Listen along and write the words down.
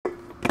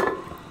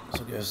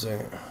So give us a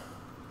second.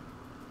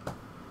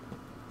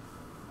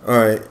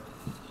 Alright.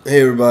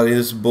 Hey everybody,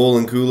 this is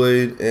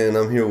Boilingkoolaid and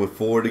I'm here with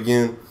Ford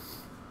again.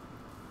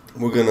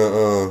 We're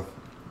gonna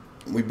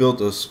we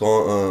built a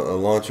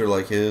launcher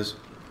like his,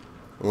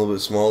 a little bit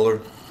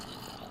smaller.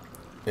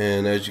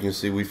 And as you can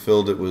see, we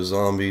filled it with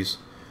zombies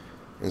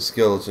and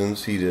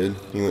skeletons. He did.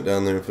 He went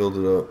down there and filled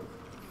it up.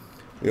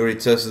 We already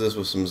tested this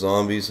with some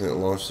zombies and it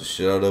launched the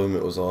shit out of them.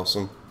 It was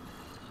awesome.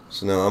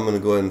 So now I'm gonna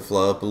go ahead and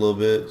fly up a little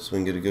bit so we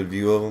can get a good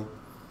view of them.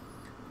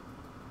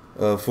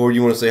 Ford,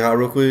 you want to say hi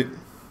real quick?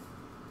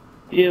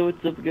 Yeah,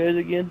 what's up guys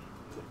again?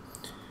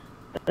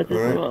 I just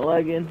Alright. not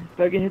lagging. If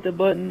I can hit the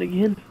button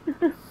again.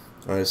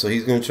 Alright, so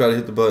he's going to try to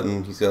hit the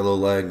button. He's got a little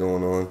lag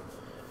going on.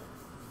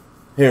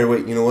 Here,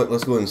 wait, you know what?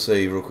 Let's go ahead and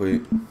save real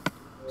quick.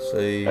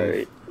 Save.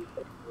 Alright.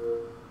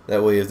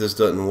 That way, if this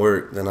doesn't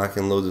work, then I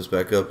can load this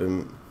back up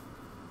and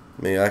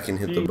maybe I can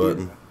hit the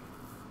button.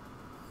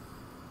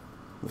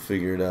 We'll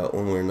figure it out.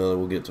 One way or another,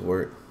 we'll get to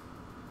work.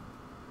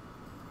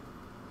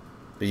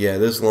 But yeah,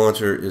 this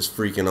launcher is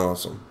freaking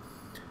awesome.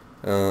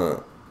 I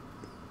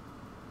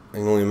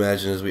can only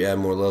imagine as we add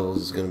more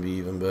levels, it's going to be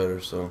even better.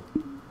 So,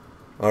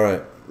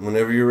 alright,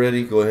 whenever you're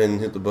ready, go ahead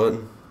and hit the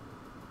button.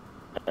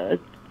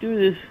 Let's do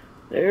this.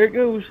 There it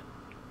goes.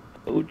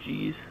 Oh,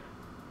 jeez.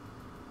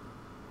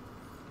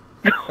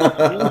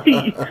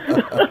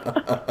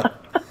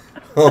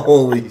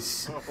 Holy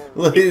shit.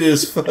 Look at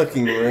this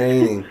fucking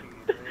raining.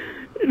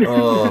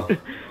 Oh.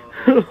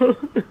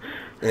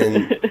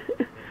 And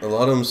a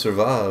lot of them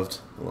survived.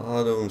 A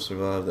lot of them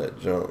survived that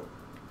jump.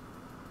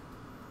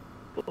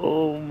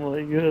 Oh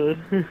my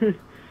god.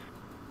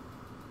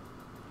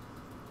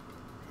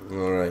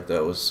 Alright,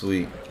 that was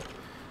sweet.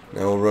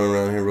 Now we'll run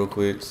around here real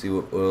quick, see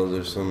what, well,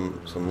 there's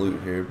some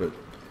loot here, but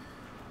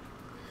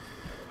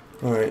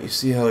alright, you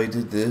see how he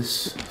did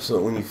this? So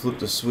when you flip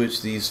the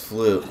switch, these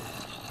flip,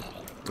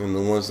 and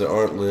the ones that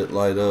aren't lit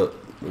light up,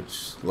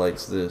 which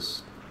lights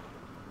this.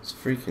 It's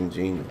freaking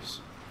genius.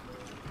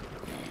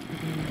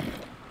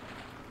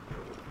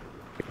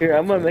 Here,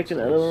 I'm gonna make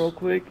another one real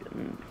quick.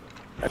 And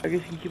I guess you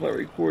can keep on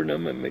recording.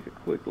 I'm gonna make a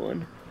quick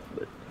one,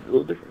 but a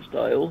little different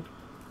style.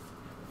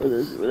 Where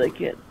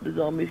the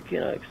zombies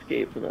cannot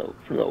escape from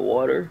the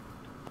water.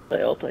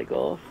 They all take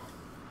off.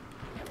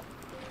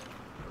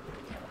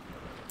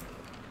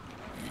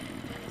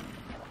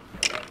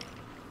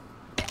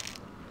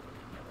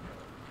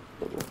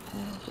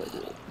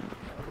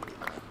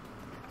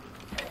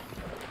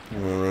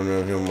 I'm gonna run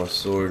around here with my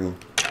sword and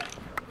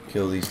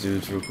kill these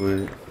dudes real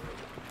quick.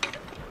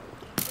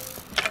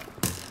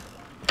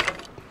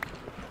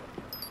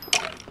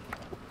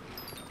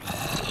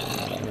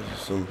 There's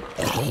some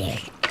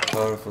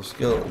powerful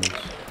skeletons.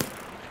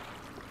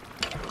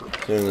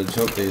 During the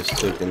jump they just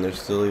took, and they're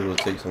still able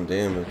to take some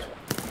damage.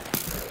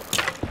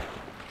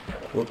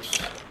 Whoops.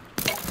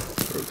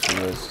 Broke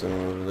some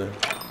redstone over there.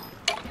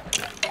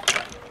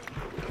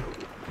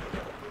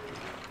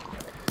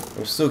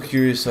 I'm still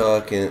curious how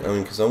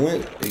because I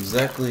went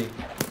exactly,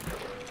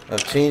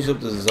 I've changed up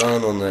the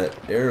design on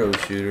that arrow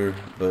shooter,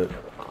 but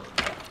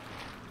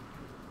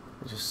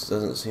it just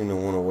doesn't seem to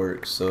want to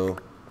work, so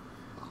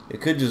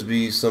it could just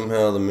be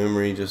somehow the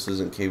memory just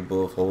isn't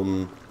capable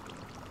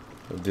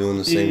of doing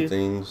the same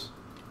things.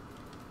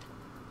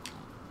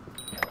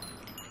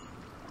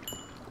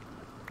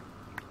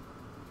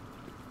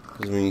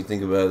 Because when you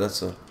think about it,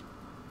 that's a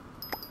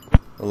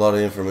lot of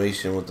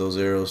information with those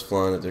arrows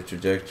flying at their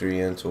trajectory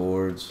and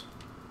towards.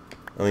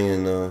 I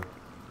mean,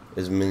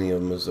 as many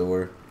of them as there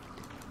were.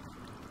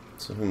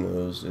 So who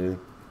knows, dude?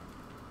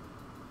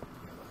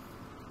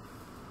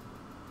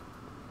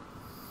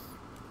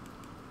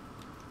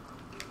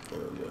 There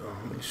we go.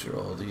 Make sure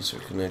all these are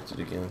connected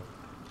again.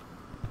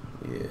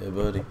 Yeah,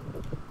 buddy.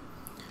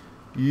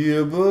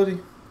 Yeah,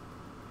 buddy.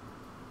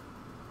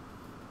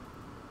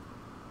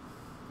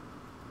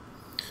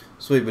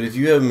 Sweet, but if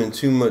you have them in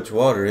too much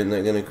water, isn't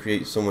that going to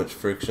create so much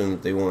friction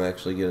that they won't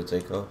actually get a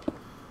takeoff?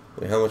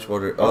 Wait, how much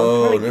water?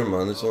 Oh, never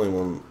mind. It's only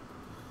one.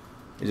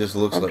 It just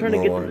looks like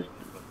more water.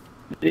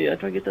 Yeah, I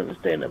try to get them to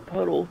stay in a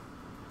puddle.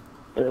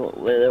 They don't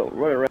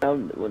run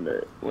around when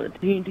the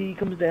TNT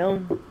comes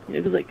down. You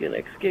know, because they can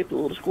escape the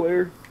little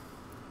square.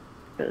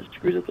 That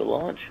screws up the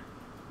launch.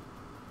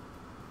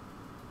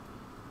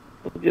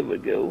 We'll give it a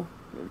go.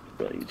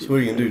 So what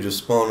you can do? Just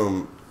spawn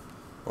them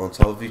on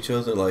top of each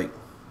other, like.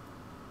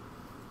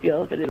 Yeah,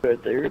 like I did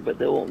right there, but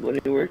they won't go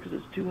anywhere because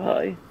it's too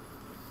high.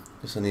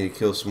 Guess I need to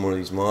kill some more of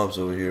these mobs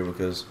over here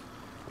because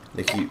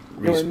they keep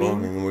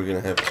respawning and we're gonna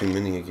have too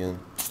many again.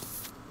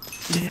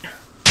 Yeah.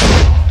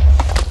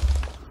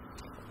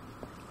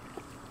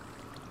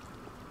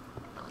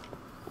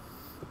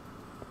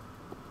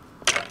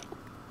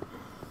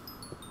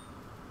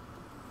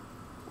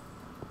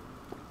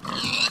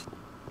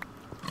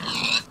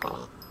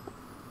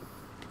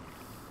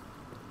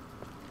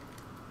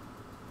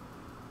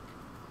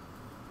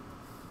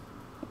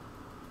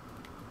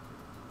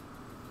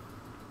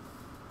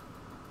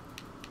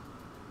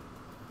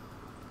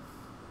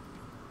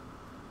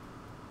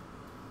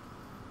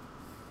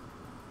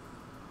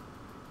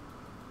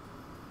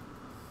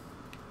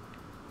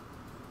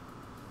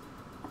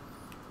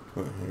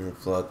 Right here,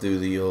 fly through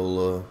the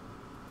old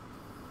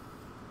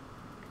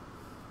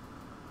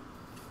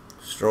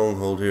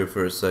stronghold here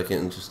for a second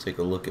and just take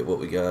a look at what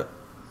we got.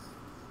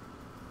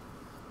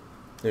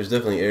 There's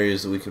definitely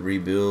areas that we could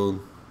rebuild.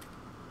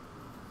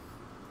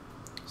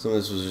 Some of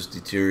this was just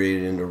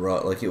deteriorated into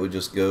rot, like it would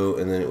just go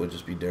and then it would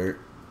just be dirt.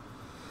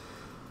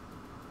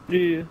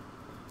 Yeah.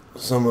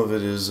 Some of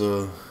it is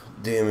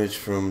damage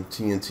from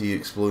TNT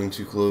exploding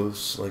too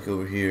close, like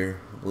over here.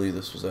 I believe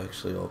this was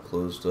actually all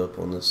closed up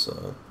on this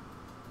side.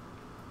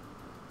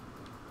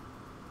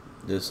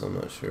 This I'm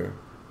not sure.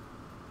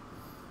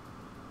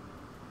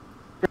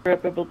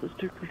 Crap, I built this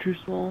too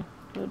small.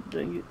 Oh,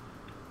 dang it.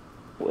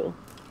 Well.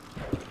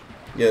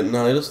 Yeah,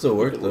 no, it'll still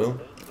work though.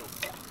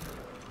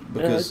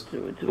 Because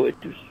it's way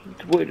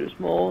too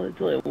small.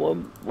 It's only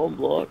one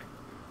block.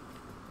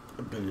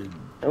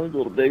 That one's a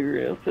little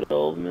bigger. I'll fit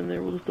all of them in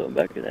there. We'll just throw them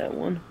back in that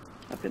one.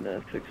 I can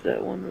fix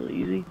that one really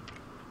easy.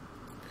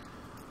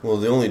 Well,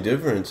 the only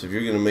difference, if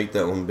you're going to make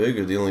that one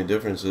bigger, the only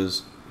difference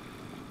is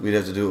we'd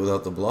have to do it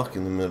without the block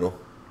in the middle.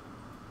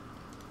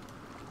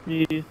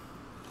 Yeah.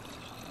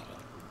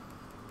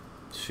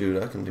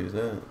 Shoot, I can do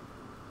that.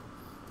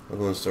 I'm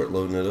going to start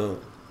loading it up.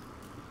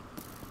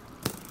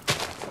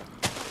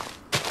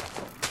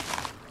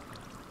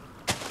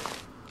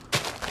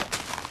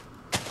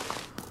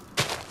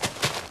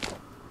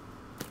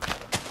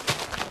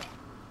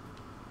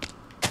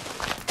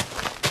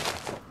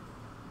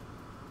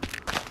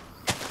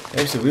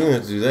 Actually, we don't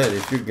have to do that.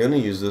 If you're going to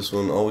use this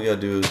one, all we got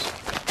to do is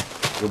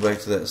go back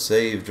to that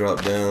save,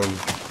 drop down,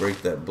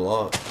 break that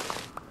block.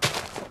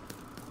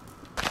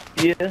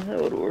 Yeah,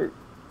 that would work.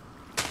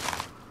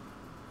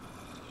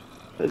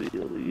 That'd be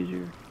a little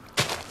easier.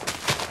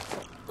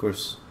 Of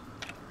course.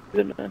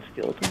 Good night,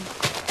 skeleton.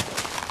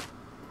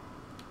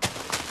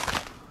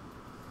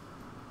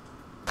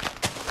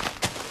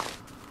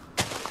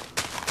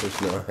 Of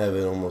course, now I have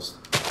it almost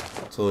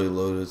totally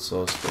loaded,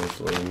 so I'll finish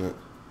loading it.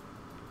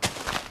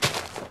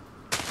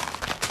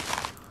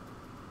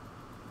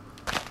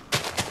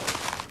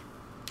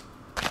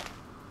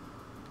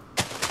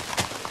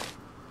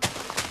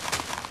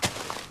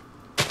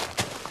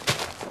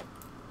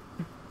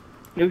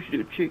 Maybe we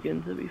should do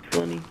chickens, that'd be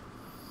funny.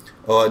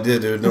 Oh, I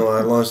did, dude. No,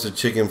 I launched a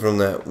chicken from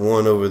that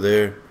one over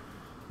there,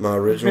 my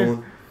original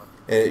one,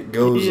 and it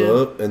goes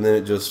up and then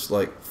it just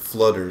like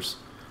flutters,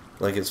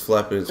 like it's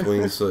flapping its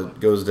wings, so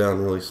it goes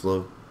down really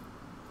slow.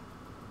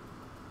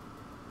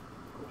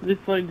 Is it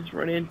funny just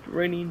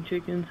raining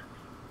chickens?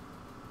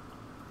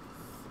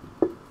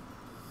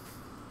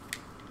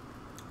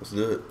 Let's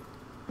do it.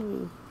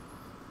 Ooh.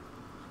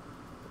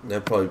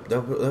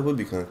 That would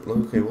be kind of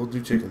okay. We'll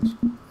do chickens.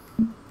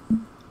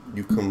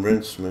 You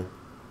convinced me.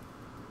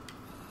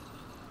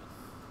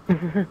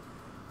 Oh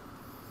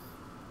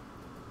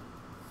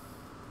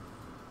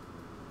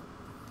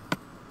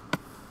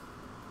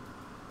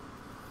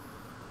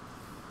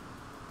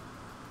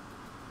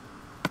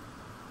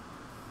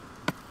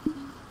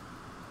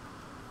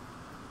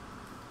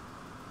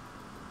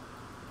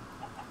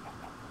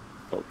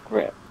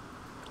crap.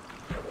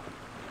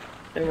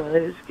 Never mind,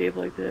 they escape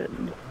like that.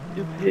 And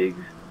do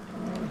pigs.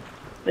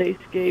 They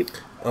escape.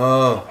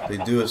 Oh, they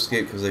do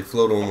escape because they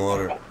float on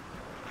water.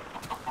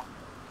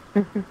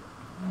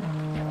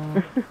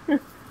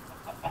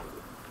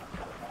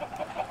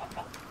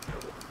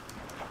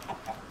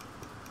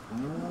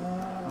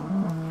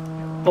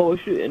 Oh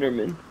shoot,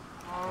 Enderman.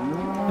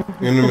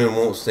 Endermen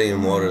won't stay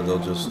in water, they'll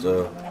just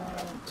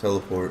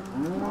teleport.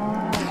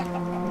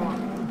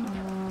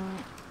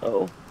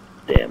 Oh,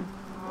 damn.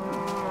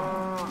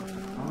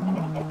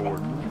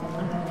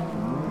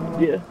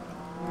 Yeah.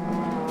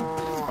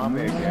 Remind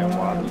me again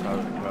why I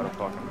decided to cut a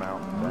fucking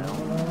mountain down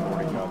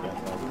 40 goddamn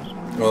levels.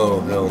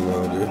 Oh, hell no,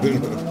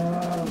 dude.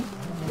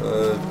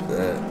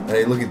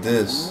 Hey, look at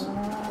this.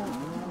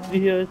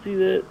 Yeah, I see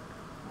that.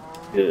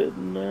 Good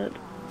night.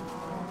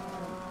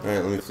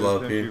 Alright, let me fly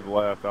up Since here. you've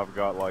left, I've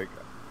got like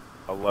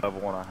a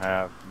level and a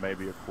half,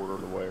 maybe a quarter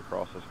of the way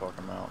across this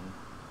fucking mountain.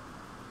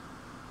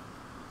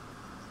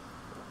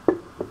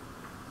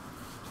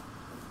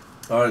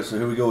 Alright, so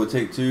here we go with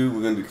take two.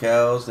 We're going to do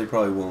cows. They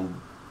probably won't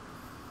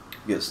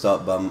get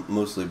stopped by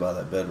mostly by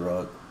that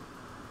bedrock.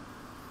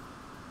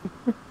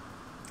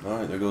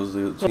 Alright, there goes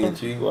the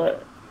TNT.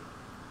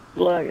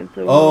 Black and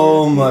so.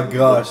 Oh my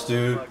gosh,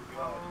 dude.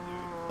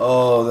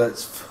 Oh,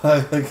 that's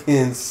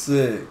fucking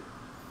sick.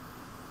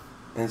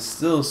 And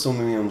still so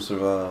many of them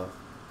survive.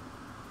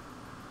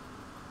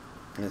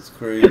 That's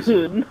crazy.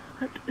 Good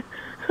night.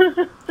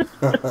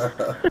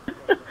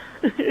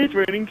 It's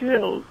raining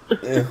cows.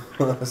 Yeah,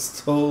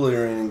 it's totally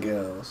raining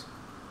cows.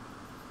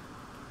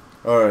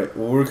 Alright,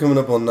 well we're coming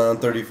up on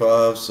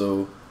 9:35,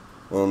 so,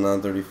 well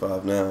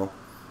 9:35 now.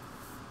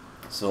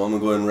 So I'm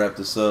going to go ahead and wrap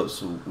this up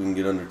so we can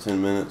get under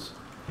 10 minutes.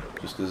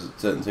 Just because it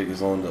doesn't take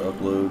as long to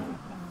upload.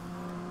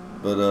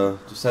 But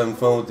just having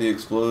fun with the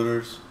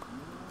exploders.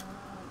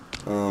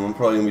 I'm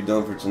probably going to be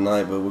done for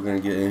tonight, but we're going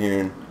to get in here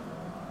and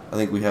I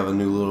think we have a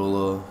new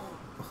little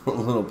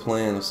little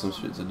plan of some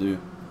shit to do.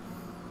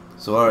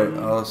 So alright,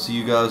 I'll see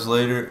you guys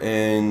later,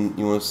 and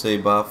you want to say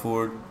bye,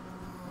 Ford?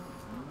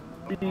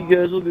 See you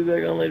guys. We'll be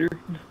back on later.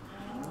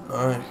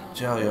 Alright,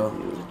 ciao, y'all.